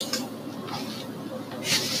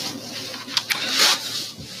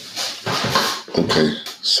Okay,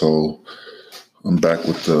 so I'm back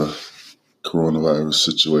with the coronavirus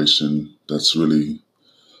situation that's really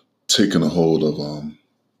taken a hold of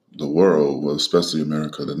the world, well, especially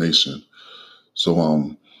America, the nation.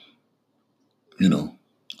 So, you know,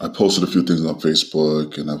 I posted a few things on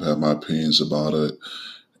Facebook, and I've had my opinions about it.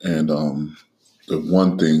 And the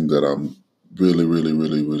one thing that I'm really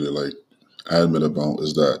like adamant about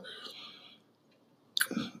is that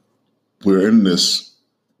we're in this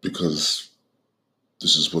because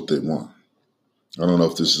this is what they want. I don't know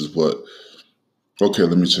if this is what. Okay,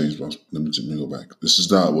 let me change. Let me go back. This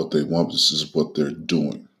is not what they want. This is what they're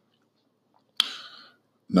doing.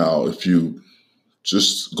 Now, if you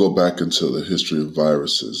just go back into the history of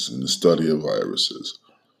viruses and the study of viruses,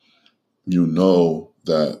 you know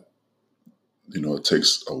that it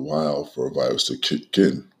takes a while for a virus to kick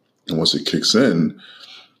in, and once it kicks in,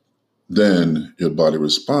 then your body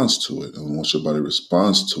responds to it, and once your body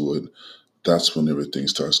responds to it, that's when everything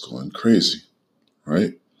starts going crazy,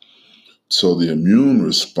 right? So the immune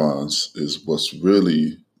response is what's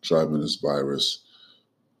really driving this virus,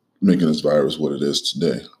 making this virus what it is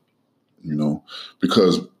today.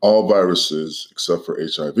 Because all viruses except for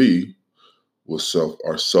HIV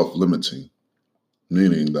are self-limiting,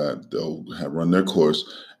 meaning that they'll run their course,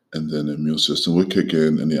 and then the immune system will kick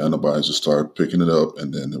in, and the antibodies will start picking it up,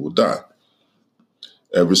 and then it will die.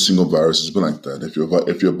 Every single virus has been like that.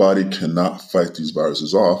 If your body cannot fight these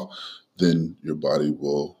viruses off, then your body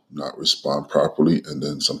will not respond properly, and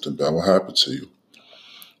then something bad will happen to you.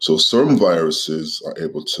 So certain viruses are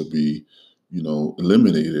able to be,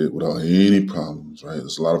 eliminated without any problems, right?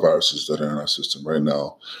 There's a lot of viruses that are in our system right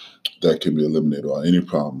now that can be eliminated without any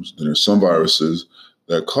problems. Then there's some viruses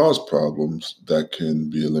that cause problems that can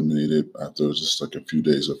be eliminated after just like a few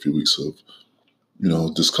days, a few weeks of,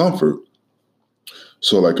 discomfort.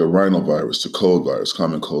 So like a rhinovirus, the cold virus,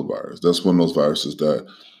 common cold virus, that's one of those viruses that,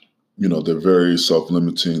 they're very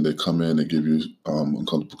self-limiting. They come in, they give you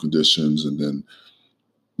uncomfortable conditions, and then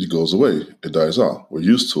it goes away. It dies off. We're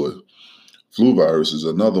used to it. Flu virus is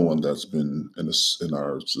another one that's been in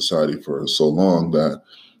our society for so long that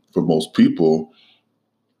for most people,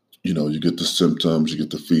 you get the symptoms, you get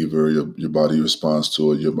the fever, your body responds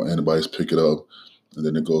to it, your antibodies pick it up, and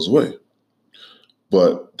then it goes away.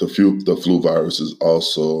 But the flu virus is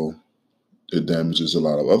also, it damages a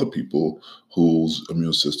lot of other people whose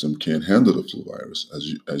immune system can't handle the flu virus,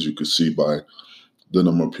 as you could see by the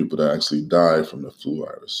number of people that actually die from the flu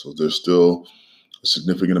virus. So there's still a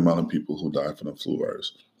significant amount of people who die from the flu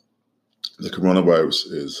virus. The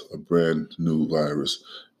coronavirus is a brand new virus,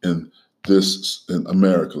 and this in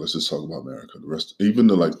America. Let's just talk about America. The rest, even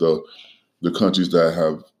the countries that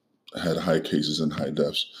have had high cases and high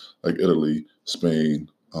deaths, like Italy, Spain,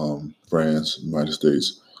 France, United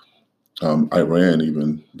States, Iran,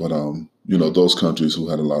 even. But those countries who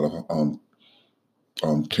had a lot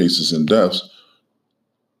of cases and deaths,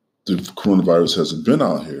 the coronavirus hasn't been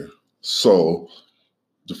out here. So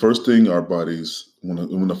the first thing our bodies,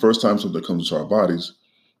 when the first time something comes into our bodies,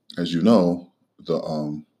 as you know,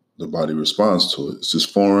 the body responds to it. It's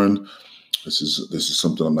just foreign. This is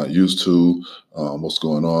something I'm not used to. What's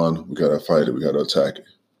going on? We gotta fight it. We gotta attack it.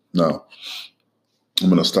 Now, I'm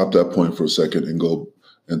gonna stop that point for a second and go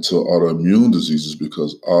into autoimmune diseases,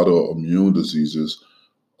 because autoimmune diseases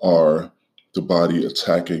are the body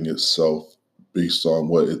attacking itself based on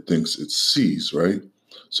what it thinks it sees, right?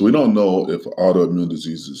 So we don't know if autoimmune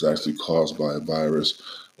disease is actually caused by a virus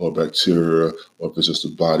or bacteria, or if it's just the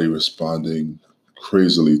body responding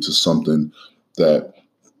crazily to something that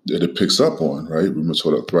it picks up on, right?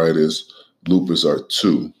 Rheumatoid arthritis, lupus are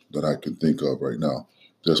two that I can think of right now.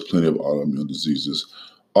 There's plenty of autoimmune diseases.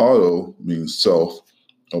 Auto means self,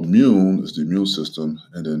 immune is the immune system,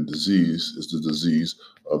 and then disease is the disease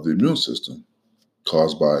of the immune system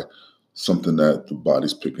caused by something that the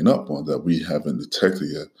body's picking up on that we haven't detected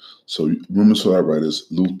yet. So rheumatoid arthritis,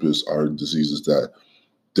 lupus are diseases that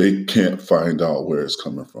they can't find out where it's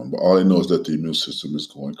coming from. But all they know is that the immune system is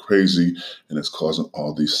going crazy and it's causing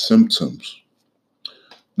all these symptoms.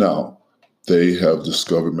 Now, they have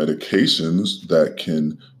discovered medications that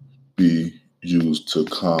can be used to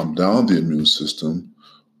calm down the immune system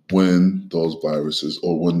when those viruses,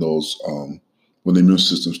 or when the immune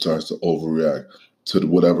system starts to overreact to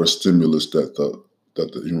whatever stimulus that the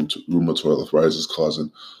rheumatoid arthritis is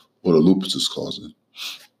causing, or the lupus is causing.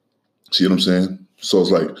 See what I'm saying? So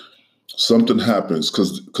it's like something happens,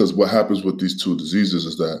 because what happens with these two diseases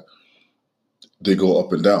is that they go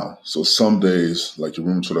up and down. So some days, like your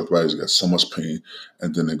rheumatoid arthritis, you got so much pain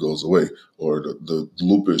and then it goes away. Or the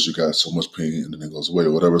lupus, you got so much pain and then it goes away.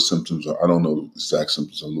 Or whatever symptoms are. I don't know the exact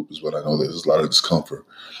symptoms of lupus, but I know there's a lot of discomfort.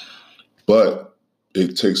 But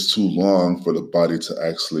it takes too long for the body to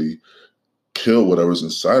actually kill whatever's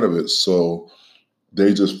inside of it. So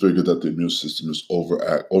they just figure that the immune system is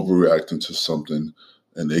overreacting to something,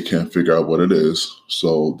 and they can't figure out what it is.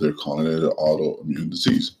 So they're calling it an autoimmune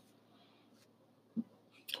disease.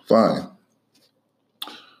 Fine.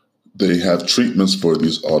 They have treatments for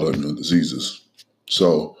these autoimmune diseases.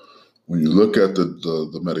 So when you look at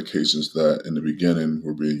the medications that in the beginning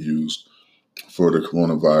were being used for the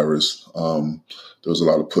coronavirus, there was a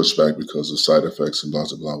lot of pushback because of side effects and blah,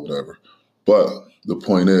 blah, blah, whatever. But the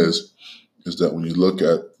point is that when you look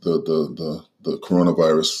at the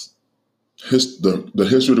coronavirus, the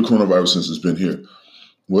history of the coronavirus since it's been here,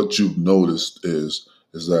 what you've noticed is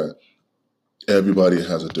that everybody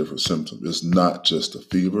has a different symptom. It's not just a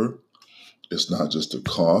fever. It's not just a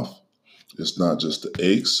cough. It's not just the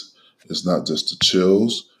aches. It's not just the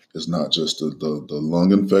chills. It's not just the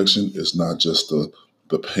lung infection. It's not just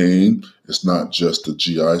the pain. It's not just the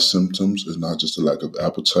GI symptoms. It's not just the lack of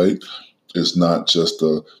appetite. It's not just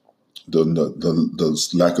the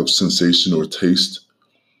lack of sensation or taste.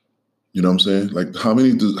 You know what I'm saying? Like how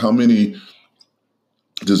many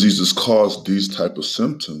diseases cause these type of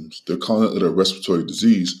symptoms? They're calling it a respiratory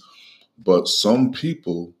disease, but some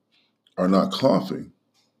people are not coughing.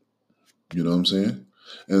 You know what I'm saying?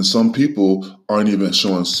 And some people aren't even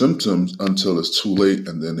showing symptoms until it's too late,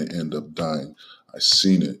 and then they end up dying. I've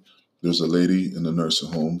seen it. There's a lady in the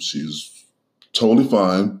nursing home. She's totally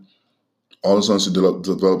fine. All of a sudden, she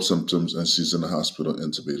developed symptoms, and she's in the hospital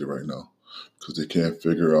intubated right now because they can't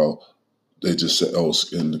figure out. They just said, "Oh,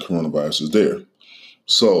 and the coronavirus is there."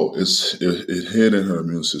 So it hit in her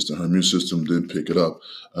immune system. Her immune system didn't pick it up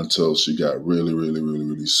until she got really, really, really,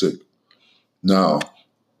 really sick. Now,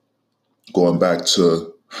 going back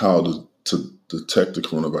to how to detect the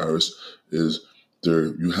coronavirus is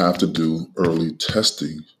you have to do early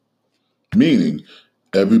testing, meaning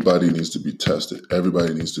everybody needs to be tested.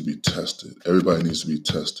 Everybody needs to be tested. Everybody needs to be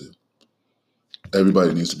tested.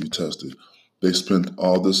 Everybody needs to be tested. They spent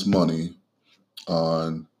all this money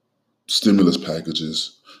on stimulus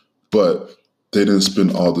packages, but they didn't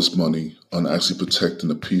spend all this money on actually protecting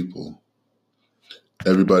the people.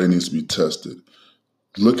 Everybody needs to be tested.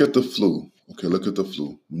 Look at the flu. Okay, look at the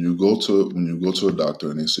flu. When you go to a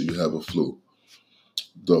doctor and they say you have a flu,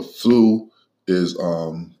 the flu is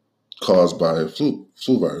caused by a flu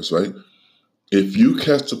virus, right? If you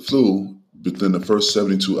catch the flu within the first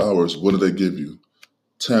 72 hours, what do they give you?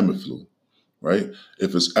 Tamiflu, right?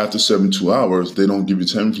 If it's after 72 hours, they don't give you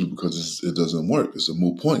Tamiflu because it doesn't work. It's a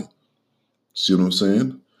moot point. See what I'm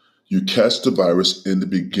saying? You catch the virus in the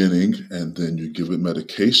beginning and then you give it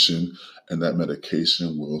medication, and that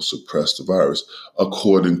medication will suppress the virus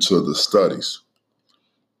according to the studies,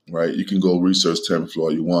 right? You can go research Tamiflu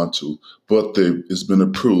all you want to, but it's been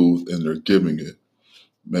approved and they're giving it.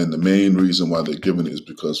 And the main reason why they're giving it is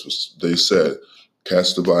because they said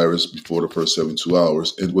catch the virus before the first 72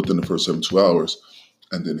 hours and within the first 72 hours,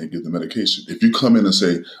 and then they give the medication. If you come in and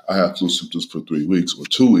say, I have flu symptoms for 3 weeks or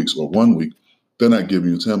 2 weeks or 1 week, they're not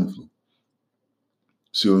giving you Tamiflu.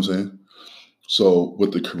 See what I'm saying? So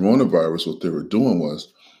with the coronavirus, what they were doing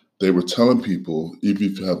was they were telling people, if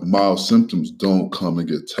you have mild symptoms, don't come and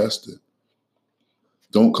get tested.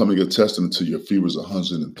 Don't come and get tested until your fever is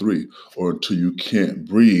 103 or until you can't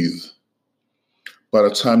breathe. By the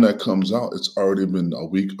time that comes out, it's already been a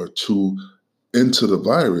week or two into the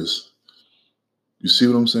virus. You see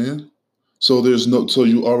what I'm saying? So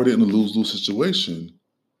you already in a lose-lose situation.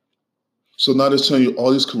 So now they're telling you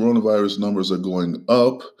all these coronavirus numbers are going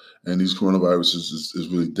up and these coronaviruses is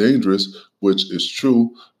really dangerous, which is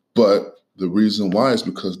true. But the reason why is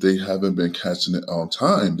because they haven't been catching it on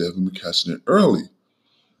time. They haven't been catching it early.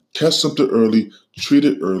 Catch something early, treat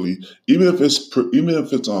it early, even if it's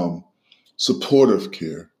supportive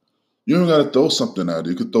care. You don't got to throw something at it.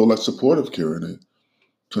 You could throw like supportive care in it.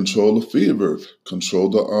 Control the fever, control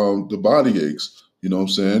the body aches. You know what I'm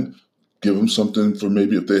saying? Give them something for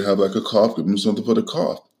maybe if they have like a cough, give them something for the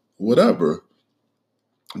cough, whatever.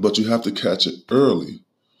 But you have to catch it early.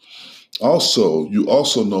 Also, you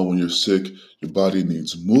also know when you're sick, your body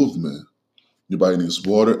needs movement. Your body needs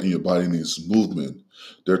water and your body needs movement.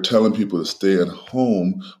 They're telling people to stay at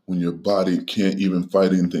home when your body can't even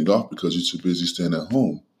fight anything off because you're too busy staying at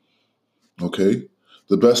home. Okay?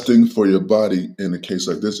 The best thing for your body in a case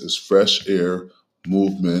like this is fresh air,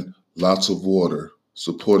 movement, lots of water,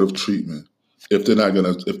 supportive treatment. If they're not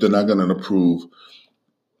gonna approve,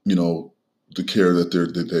 the care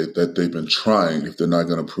that they've been trying, if they're not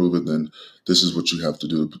gonna approve it, then this is what you have to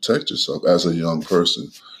do to protect yourself as a young person.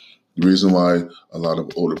 The reason why a lot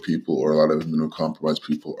of older people or a lot of immunocompromised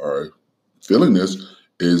people are feeling this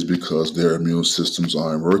is because their immune systems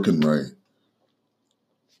aren't working right.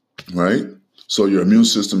 Right? So your immune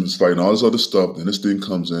system is fighting all this other stuff. Then this thing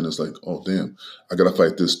comes in. It's like, oh, damn, I got to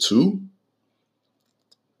fight this too.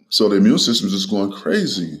 So the immune system is just going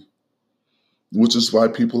crazy, which is why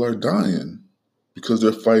people are dying, because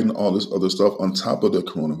they're fighting all this other stuff on top of the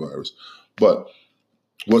coronavirus. But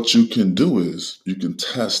what you can do is you can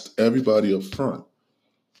test everybody up front.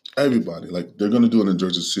 Everybody. Like, they're going to do it in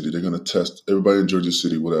Jersey City. They're going to test everybody in Jersey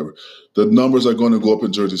City, whatever. The numbers are going to go up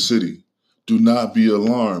in Jersey City. Do not be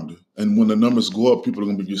alarmed. And when the numbers go up, people are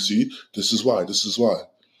going to be, you see, this is why. The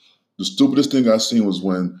stupidest thing I've seen was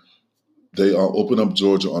when they opened up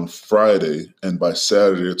Georgia on Friday, and by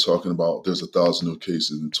Saturday they're talking about there's 1,000 new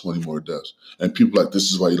cases and 20 more deaths. And people are like,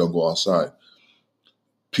 this is why you don't go outside.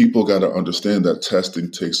 People got to understand that testing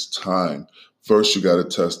takes time. First, you got to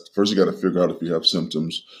test. First, you got to figure out if you have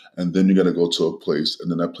symptoms, and then you got to go to a place, and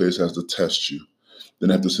then that place has to test you. Then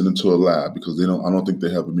they have to send it to a lab, because I don't think they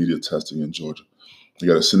have immediate testing in Georgia. You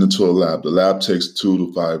got to send it to a lab. The lab takes 2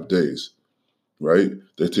 to 5 days, right?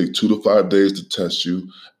 They take 2 to 5 days to test you,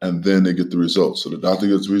 and then they get the results. So the doctor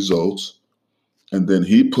gets the results, and then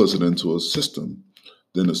he puts it into a system.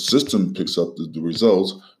 Then the system picks up the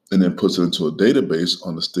results and then puts it into a database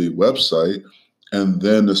on the state website, and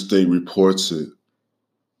then the state reports it.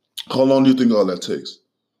 How long do you think all that takes?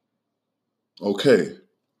 Okay,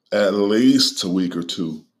 at least a week or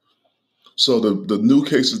two. So the new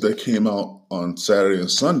cases that came out on Saturday and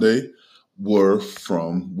Sunday were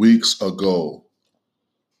from weeks ago.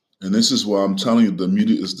 And this is why I'm telling you the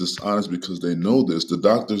media is dishonest, because they know this. The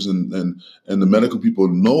doctors and the medical people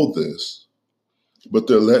know this, but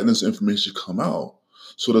they're letting this information come out.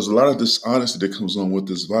 So there's a lot of dishonesty that comes on with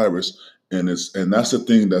this virus, and that's the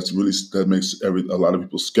thing that makes a lot of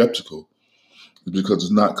people skeptical, because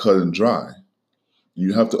it's not cut and dry.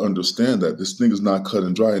 You have to understand that this thing is not cut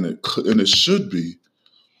and dry, and it should be.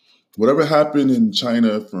 Whatever happened in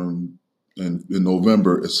China in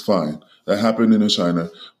November is fine. That happened in China,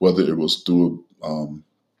 whether it was through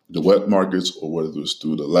the wet markets or whether it was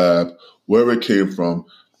through the lab, wherever it came from.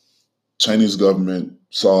 Chinese government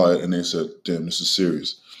saw it and they said, damn, this is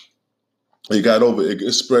serious. It got over it.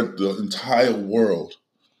 It spread the entire world.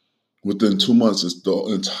 Within 2 months, the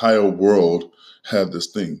entire world had this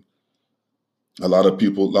thing. A lot of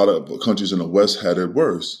countries in the West had it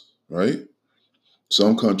worse, right?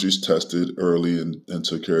 Some countries tested early and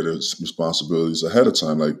took care of their responsibilities ahead of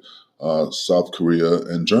time, like South Korea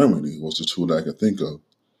and Germany was the two that I could think of.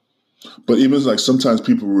 But even like sometimes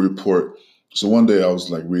people will report. So one day I was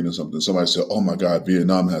like reading something. Somebody said, "Oh my God,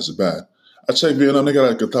 Vietnam has it bad." I checked Vietnam; they got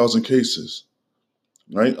like 1,000 cases,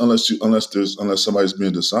 right? Unless somebody's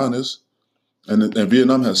being dishonest. And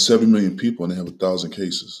Vietnam has 7 million people and they have 1,000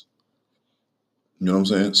 cases. You know what I'm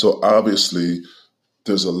saying? So obviously,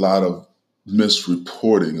 there's a lot of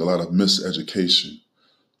misreporting, a lot of miseducation.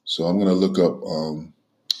 So I'm going to look up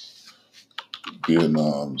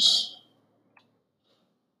Vietnam's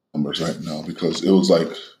numbers right now, because it was like,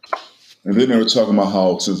 and then they were talking about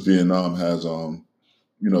how since Vietnam has,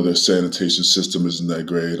 their sanitation system isn't that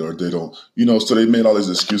great, or they don't, so they made all these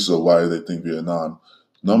excuses of why they think Vietnam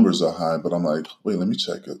numbers are high. But I'm like, wait, let me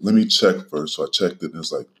check it. Let me check first. So I checked it and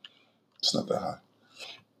it's like, it's not that high.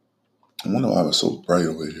 I wonder why it's so bright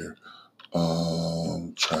over here.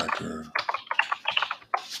 Tracker.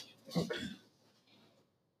 Okay.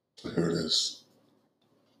 So here it is.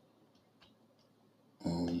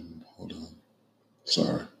 Hold on.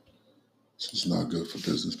 Sorry. This is not good for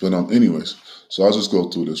business. But anyways, so I'll just go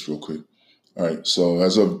through this real quick. All right. So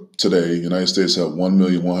as of today, United States have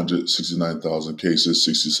 1,169,000 cases,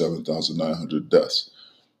 67,900 deaths.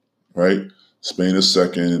 Right? Spain is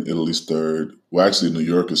second, Italy's third. Well, actually, New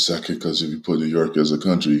York is second, because if you put New York as a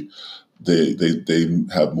country, they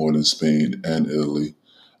have more than Spain and Italy.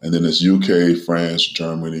 And then it's UK, France,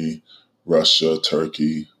 Germany, Russia,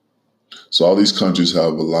 Turkey. So all these countries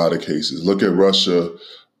have a lot of cases. Look at Russia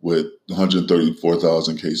with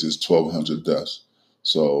 134,000 cases, 1,200 deaths.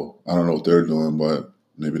 So I don't know what they're doing, but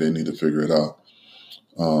maybe they need to figure it out.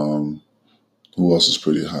 Who else is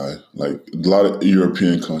pretty high? Like a lot of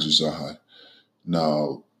European countries are high.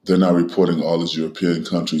 Now, they're not reporting all these European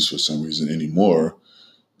countries for some reason anymore,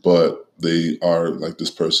 but they are, like this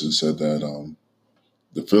person said that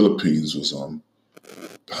the Philippines was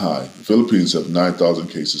high. The Philippines have 9,000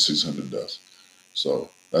 cases, 600 deaths. So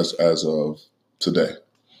that's as of today.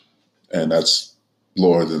 And that's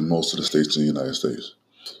lower than most of the states in the United States.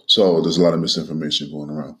 So there's a lot of misinformation going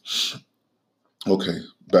around. Okay,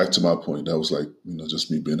 back to my point. That was like, just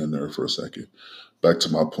me being a nerd for a second. Back to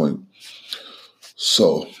my point.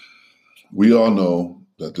 So we all know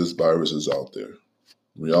that this virus is out there.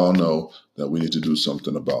 We all know that we need to do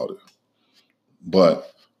something about it.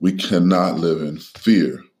 But we cannot live in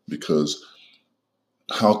fear, because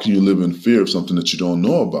how can you live in fear of something that you don't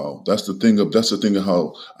know about? That's the thing of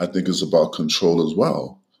how I think it's about control as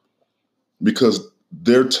well. Because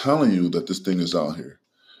they're telling you that this thing is out here.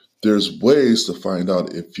 There's ways to find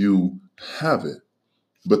out if you have it,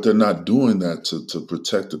 but they're not doing that to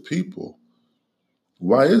protect the people.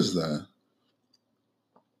 Why is that?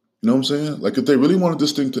 You know what I'm saying? Like, if they really wanted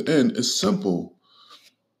this thing to end, it's simple.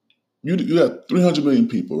 You got 300 million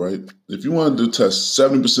people, right? If you wanted to test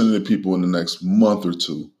 70% of the people in the next month or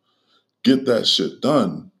two, get that shit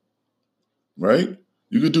done, right?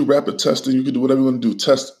 You could do rapid testing. You could do whatever you want to do.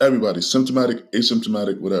 Test everybody, symptomatic,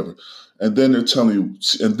 asymptomatic, whatever. And then they're telling you,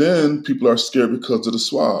 and then people are scared because of the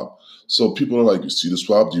swab. So people are like, you see the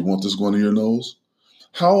swab? Do you want this going in your nose?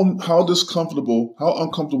 How uncomfortable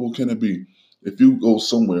can it be if you go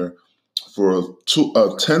somewhere for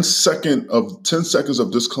 10 seconds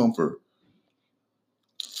of discomfort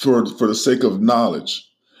for the sake of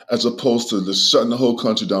knowledge, as opposed to just shutting the whole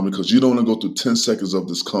country down because you don't want to go through 10 seconds of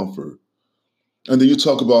discomfort? And then you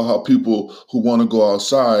talk about how people who want to go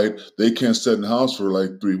outside, they can't sit in the house for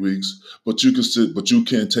like 3 weeks, but you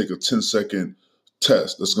can't take a 10-second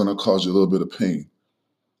test that's going to cause you a little bit of pain.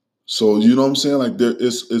 So you know what I'm saying? Like,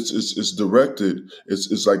 it's directed.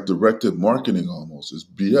 It's like directed marketing almost. It's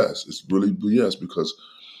BS. It's really BS, because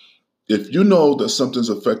if you know that something's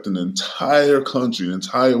affecting the entire country, the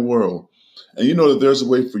entire world, and you know that there's a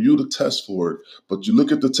way for you to test for it, but you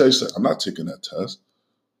look at the test, like, I'm not taking that test.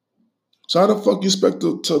 So how the fuck you expect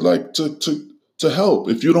to help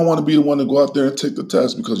if you don't want to be the one to go out there and take the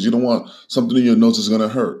test because you don't want something in your nose that's gonna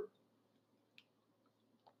hurt?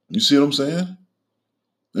 You see what I'm saying?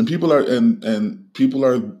 And people are eating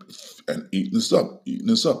this up.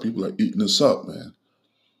 People are eating this up, man.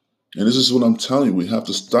 And this is what I'm telling you. We have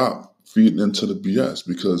to stop feeding into the BS,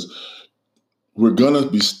 because we're gonna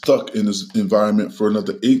be stuck in this environment for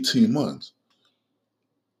another 18 months.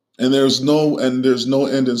 And there's no end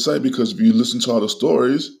in sight, because if you listen to all the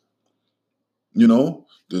stories, you know,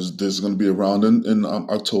 there's going to be a round in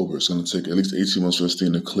October. It's going to take at least 18 months for this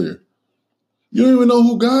thing to clear. You don't even know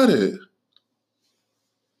who got it.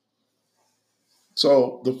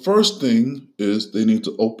 So the first thing is they need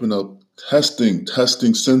to open up testing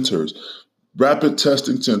centers, rapid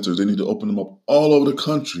testing centers. They need to open them up all over the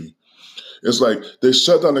country. It's like they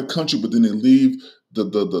shut down the country, but then they leave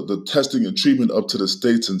the testing and treatment up to the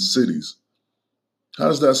states and cities. How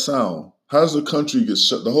does that sound? How does the country get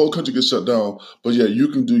shut? The whole country gets shut down, but yeah, you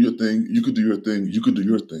can do your thing. You can do your thing. You can do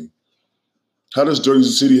your thing. How does Jersey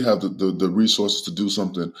City have the resources to do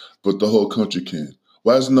something, but the whole country can't?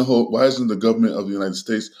 Why isn't the government of the United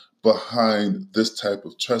States behind this type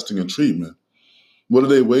of testing and treatment? What are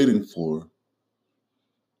they waiting for?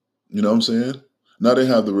 You know what I'm saying? Now they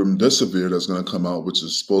have the remdesivir that's going to come out, which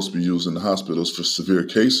is supposed to be used in the hospitals for severe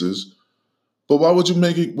cases. But why would you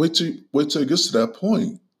make it wait till it gets to that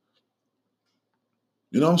point?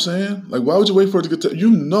 You know what I'm saying? Like, why would you wait for it to get to?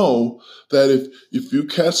 You know that if you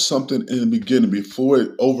catch something in the beginning before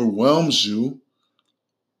it overwhelms you,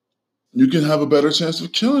 you can have a better chance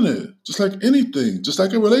of killing it. Just like anything, just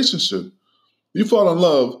like a relationship. You fall in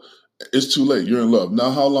love, it's too late. You're in love.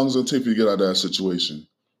 Now, how long does it take for you to get out of that situation?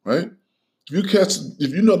 Right? If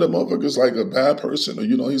you know that motherfucker's like a bad person, or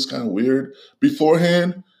you know he's kind of weird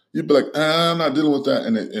beforehand, you'd be like, I'm not dealing with that,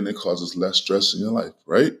 and it causes less stress in your life,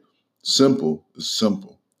 right? Simple. It's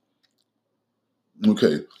simple.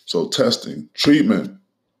 Okay, so testing, treatment.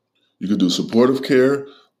 You could do supportive care,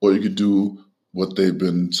 or you could do what they've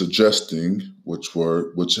been suggesting, which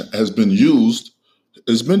has been used.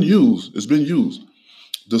 It's been used.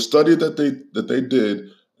 The study that they did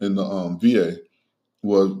in the VA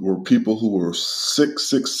were people who were sick,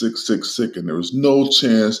 and there was no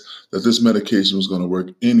chance that this medication was going to work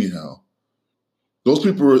anyhow. Those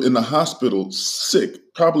people were in the hospital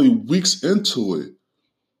sick, probably weeks into it.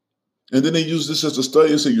 And then they use this as a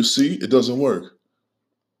study and say, you see, it doesn't work.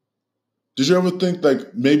 Did you ever think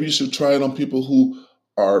like maybe you should try it on people who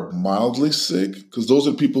are mildly sick? Because those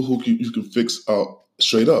are people who you can fix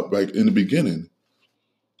straight up, like in the beginning.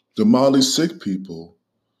 The mildly sick people.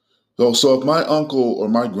 So if my uncle or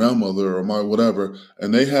my grandmother or my whatever,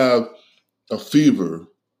 and they have a fever,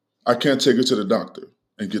 I can't take her to the doctor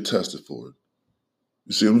and get tested for it.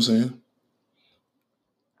 You see what I'm saying?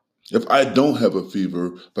 If I don't have a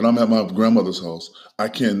fever, but I'm at my grandmother's house, I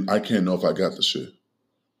can't know if I got the shit.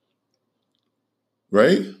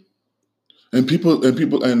 Right? And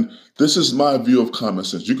this is my view of common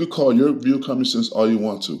sense. You could call your view of common sense all you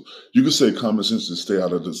want to. You could say common sense is stay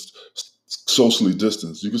out of this socially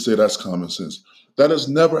distance. You could say that's common sense. That has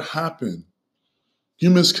never happened.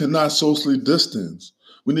 Humans cannot socially distance.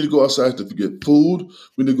 We need to go outside to get food.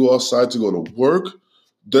 We need to go outside to go to work.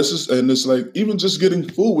 And it's like, even just getting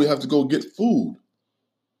food, we have to go get food.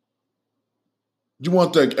 You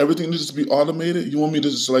want like everything to just be automated? You want me to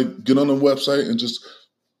just like get on a website and just,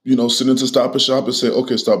 sit into Stop and Shop and say,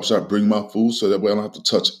 okay, Stop and Shop, bring my food so that way I don't have to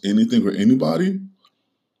touch anything or anybody?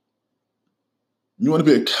 You want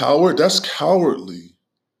to be a coward? That's cowardly.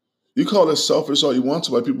 You call it selfish all you want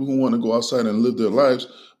to by people who want to go outside and live their lives,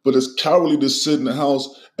 but it's cowardly to sit in the house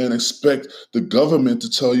and expect the government to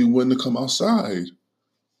tell you when to come outside.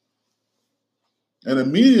 And the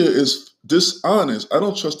media is dishonest. I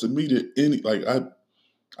don't trust the media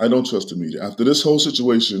I don't trust the media. After this whole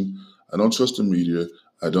situation, I don't trust the media.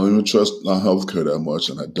 I don't even trust our healthcare that much,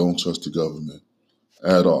 and I don't trust the government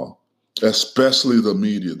at all. Especially the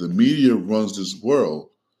media. The media runs this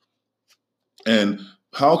world. And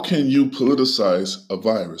how can you politicize a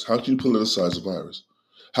virus? How can you politicize a virus?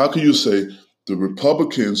 How can you say the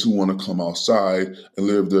Republicans who want to come outside and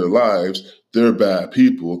live their lives, they're bad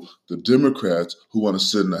people. The Democrats who want to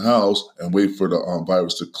sit in the house and wait for the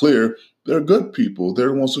virus to clear, they're good people. They're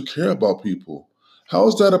the ones who care about people. How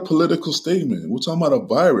is that a political statement? We're talking about a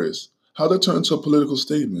virus. How did that turn into a political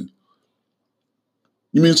statement?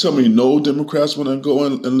 You mean to tell me no Democrats want to go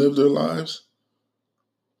and live their lives?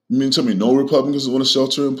 You mean to tell me no Republicans want to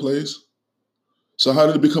shelter in place? So how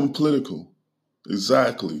did it become political?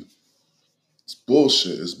 Exactly. It's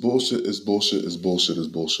bullshit. It's bullshit. It's bullshit. It's bullshit. It's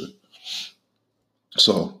bullshit.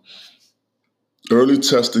 So early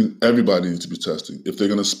testing, everybody needs to be testing. If they're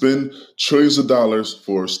going to spend trillions of dollars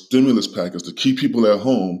for a stimulus package to keep people at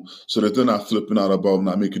home so that they're not flipping out about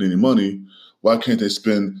not making any money, why can't they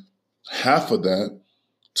spend half of that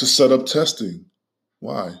to set up testing?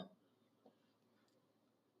 Why?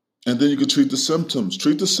 And then you can treat the symptoms.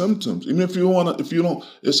 Treat the symptoms. Even if you want to, if you don't,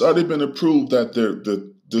 it's already been approved that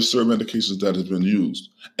there's certain medications that have been used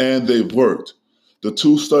and they've worked. The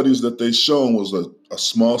two studies that they shown was a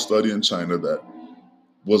small study in China that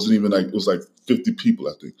wasn't even it was like 50 people,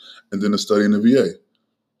 I think. And then a study in the VA.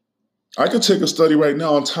 I could take a study right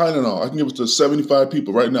now on Tylenol. I can give it to 75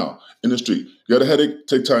 people right now in the street. You got a headache?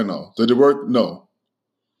 Take Tylenol. Did it work? No.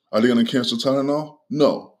 Are they going to cancel Tylenol?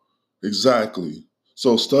 No. Exactly.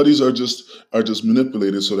 So studies are just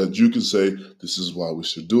manipulated so that you can say, this is why we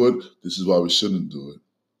should do it. This is why we shouldn't do it.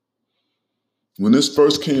 When this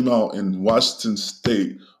first came out in Washington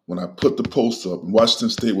State, when I put the post up, Washington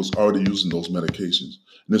State was already using those medications.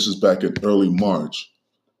 And this is back in early March.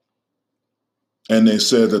 And they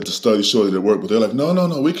said that the study showed that it worked, but they're like, no,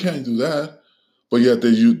 we can't do that. But yet they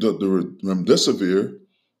used the remdesivir.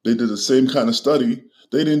 They did the same kind of study.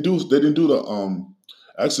 They didn't do a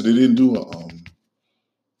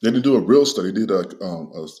real study. They did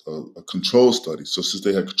a control study. So since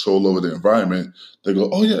they had control over the environment, they go,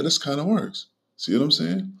 oh yeah, this kind of works. See what I'm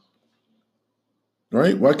saying?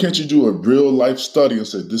 Right? Why can't you do a real life study and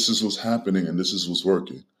say, this is what's happening and this is what's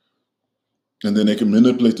working? And then they can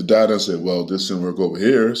manipulate the data and say, well, this didn't work over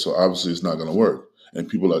here, so obviously it's not going to work. And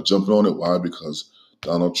people are jumping on it. Why? Because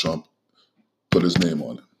Donald Trump put his name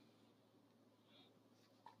on it.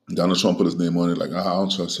 Donald Trump put his name on it, like, I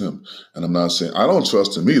don't trust him. And I'm not saying I don't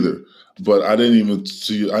trust him either, but I didn't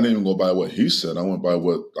even go by what he said. I went by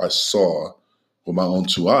what I saw with my own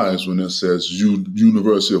two eyes when it says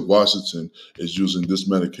University of Washington is using this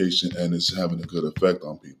medication and it's having a good effect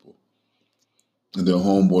on people. And their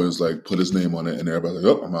homeboy is like, put his name on it, and everybody's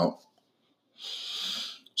like, oh, I'm out.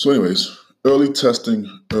 So anyways, early testing,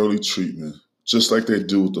 early treatment, just like they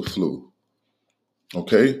do with the flu.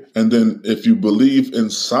 Okay? And then if you believe in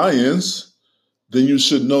science, then you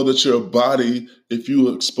should know that your body, if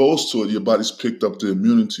you're exposed to it, your body's picked up the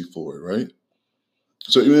immunity for it, right?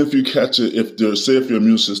 So even if you catch it, if your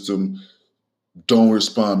immune system don't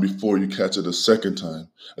respond before you catch it a second time,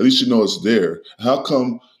 at least you know it's there. How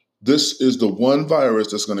come this is the one virus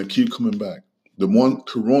that's going to keep coming back? The one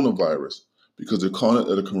coronavirus, because they're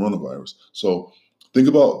calling it a coronavirus. So think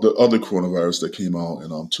about the other coronavirus that came out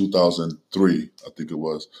in 2003, I think it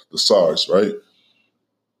was, the SARS, right?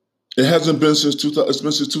 It hasn't been since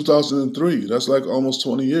 2003. That's like almost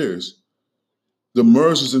 20 years. The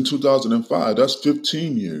MERS was in 2005. That's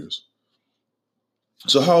 15 years.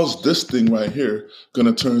 So how's this thing right here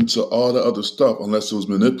going to turn to all the other stuff unless it was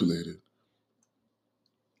manipulated?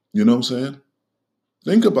 You know what I'm saying?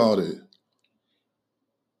 Think about it.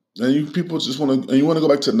 And you people just want to go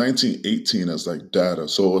back to 1918 as like data.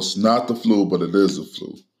 So it's not the flu, but it is the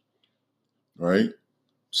flu, right?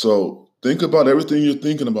 So Think about everything you're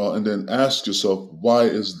thinking about and then ask yourself, why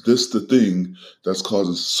is this the thing that's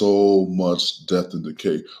causing so much death and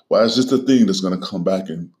decay? Why is this the thing that's going to come back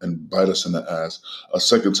and bite us in the ass a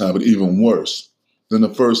second time, but even worse than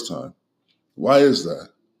the first time? Why is that?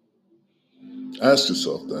 Ask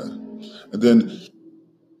yourself that. And then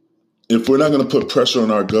if we're not going to put pressure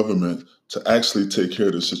on our government to actually take care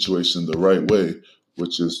of the situation the right way,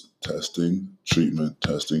 which is testing, treatment,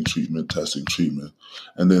 testing, treatment, testing, treatment,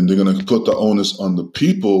 and then they're going to put the onus on the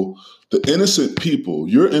people, the innocent people.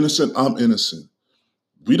 You're innocent, I'm innocent.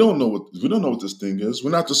 We don't know what this thing is.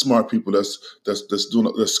 We're not the smart people that's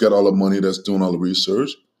got all the money, that's doing all the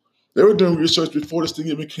research. They were doing research before this thing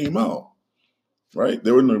even came out, right?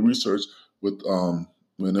 They were doing research with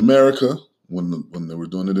in America when they were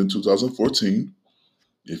doing it in 2014.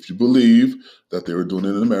 If you believe that they were doing it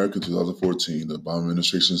in America in 2014, the Obama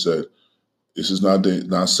administration said, this is not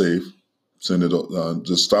safe, send it,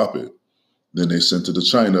 just stop it. Then they sent it to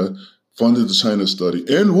China, funded the China study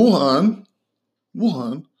in Wuhan,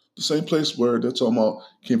 the same place where they're talking about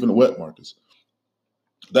came from the wet markets.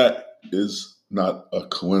 That is not a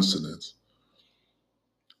coincidence.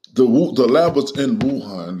 The lab was in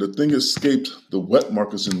Wuhan. The thing escaped the wet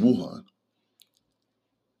markets in Wuhan.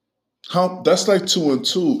 That's like 2 and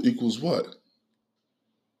 2 equals what?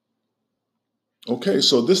 Okay,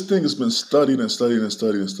 so this thing has been studied and studied and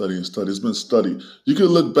studied and studied and studied. It's been studied. You can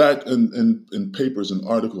look back in papers and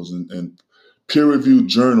articles and peer-reviewed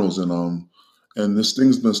journals and this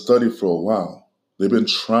thing's been studied for a while. They've been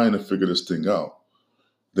trying to figure this thing out.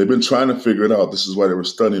 They've been trying to figure it out. This is why they were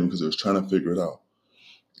studying, because they were trying to figure it out.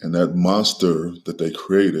 And that monster that they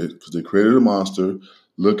created, because they created a monster,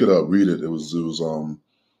 look it up, read it. They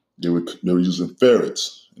were using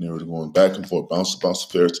ferrets, and they were going back and forth, bounce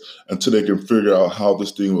ferrets, until they can figure out how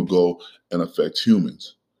this thing will go and affect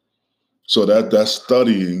humans. So that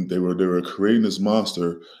studying, they were creating this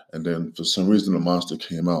monster, and then for some reason the monster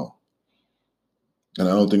came out. And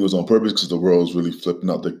I don't think it was on purpose, because the world is really flipping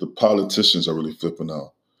out. The politicians are really flipping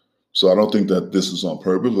out. So I don't think that this is on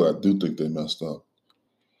purpose, but I do think they messed up.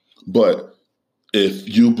 But if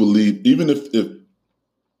you believe, even in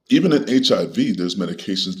HIV, there's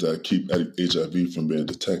medications that keep HIV from being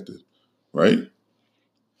detected, right?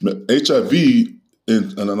 HIV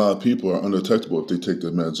and a lot of people are undetectable if they take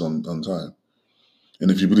their meds on time. And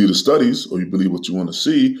if you believe the studies, or you believe what you want to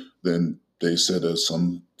see, then they said that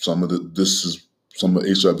some of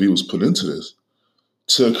HIV was put into this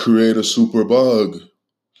to create a super bug.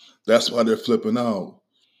 That's why they're flipping out.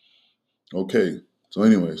 Okay, so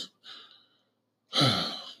anyways,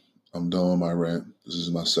 I'm done with my rant. This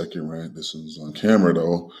is my second rant. This is on camera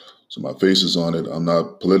though, so my face is on it. I'm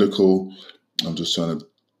not political. I'm just trying to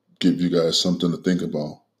give you guys something to think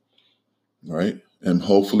about, right? And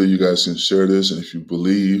hopefully you guys can share this. And if you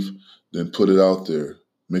believe, then put it out there.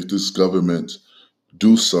 Make this government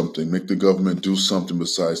do something. Make the government do something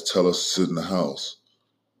besides tell us to sit in the house.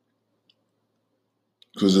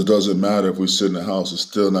 Because it doesn't matter if we sit in the house, it's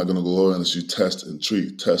still not going to go unless you test and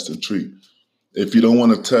treat. If you don't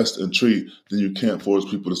want to test and treat, then you can't force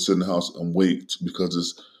people to sit in the house and wait, because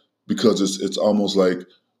it's almost like,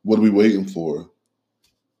 what are we waiting for?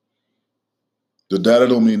 The data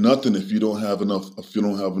don't mean nothing if you don't have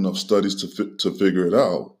enough studies to figure it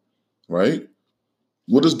out, right?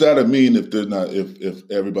 What does data mean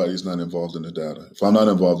if everybody's not involved in the data? If I'm not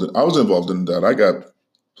involved I was involved in the data.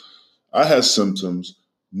 I had symptoms,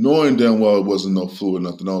 knowing damn well it wasn't no flu or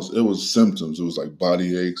nothing else. It was symptoms. It was like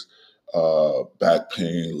body aches, back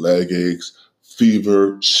pain, leg aches,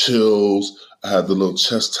 fever, chills. I had the little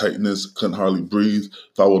chest tightness, couldn't hardly breathe.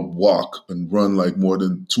 If I would walk and run like more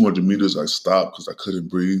than 200 meters, I stopped because I couldn't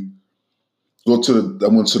breathe. I went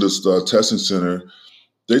to this testing center.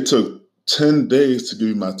 They took 10 days to give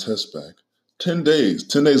me my test back. 10 days.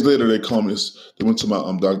 10 days later, they called me. They went to my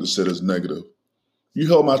doctor, said it's negative. You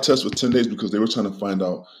held my test for 10 days because they were trying to find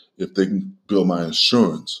out if they can bill my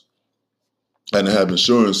insurance. I didn't have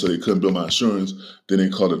insurance, so they couldn't bill my insurance. Then they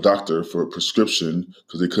called a doctor for a prescription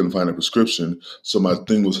because they couldn't find a prescription. So my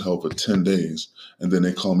thing was held for 10 days. And then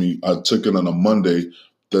they called me. I took it on a Monday.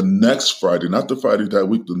 The next Friday, not the Friday that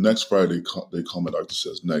week, the next Friday, they called my doctor,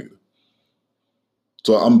 says negative.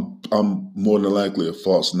 So I'm more than likely a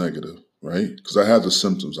false negative, right? Because I have the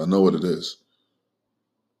symptoms. I know what it is.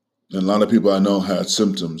 And a lot of people I know had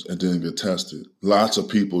symptoms and didn't get tested. Lots of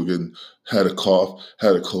people had a cough,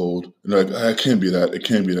 had a cold, and they're like, it can't be that, it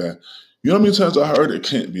can't be that. You know how many times I heard it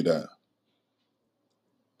can't be that?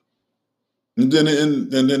 And then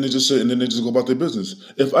they just say, and then they just go about their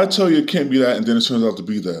business. If I tell you it can't be that, and then it turns out to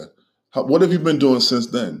be that, what have you been doing since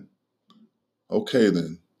then? Okay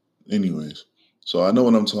then. Anyways, So I know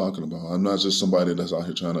what I'm talking about. I'm not just somebody that's out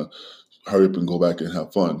here trying to hurry up and go back and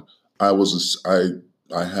have fun. I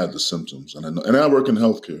had the symptoms, and I work in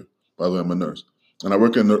healthcare. By the way, I'm a nurse, and I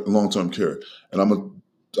work in long-term care. And I'm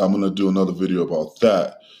gonna do another video about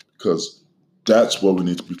that, because that's what we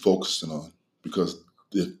need to be focusing on. Because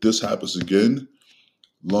if this happens again,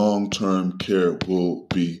 long-term care will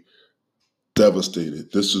be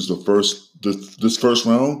devastated. This is the first this first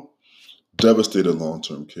round devastated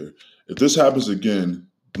long-term care. If this happens again,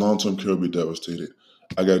 long-term care will be devastated.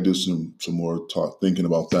 I got to do some more thinking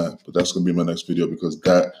about that, but that's going to be my next video, because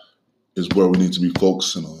that is where we need to be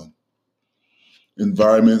focusing on.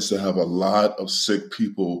 Environments that have a lot of sick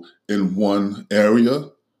people in one area,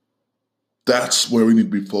 that's where we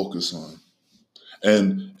need to be focused on.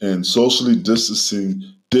 And socially distancing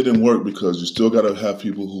didn't work, because you still got to have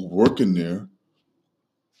people who work in there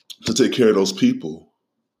to take care of those people.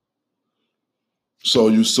 So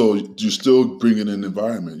you still bringing an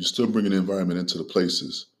environment. You're still bringing the environment into the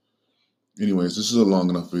places. Anyways, this is a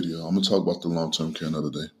long enough video. I'm gonna talk about the long-term care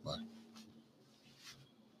another day. Bye.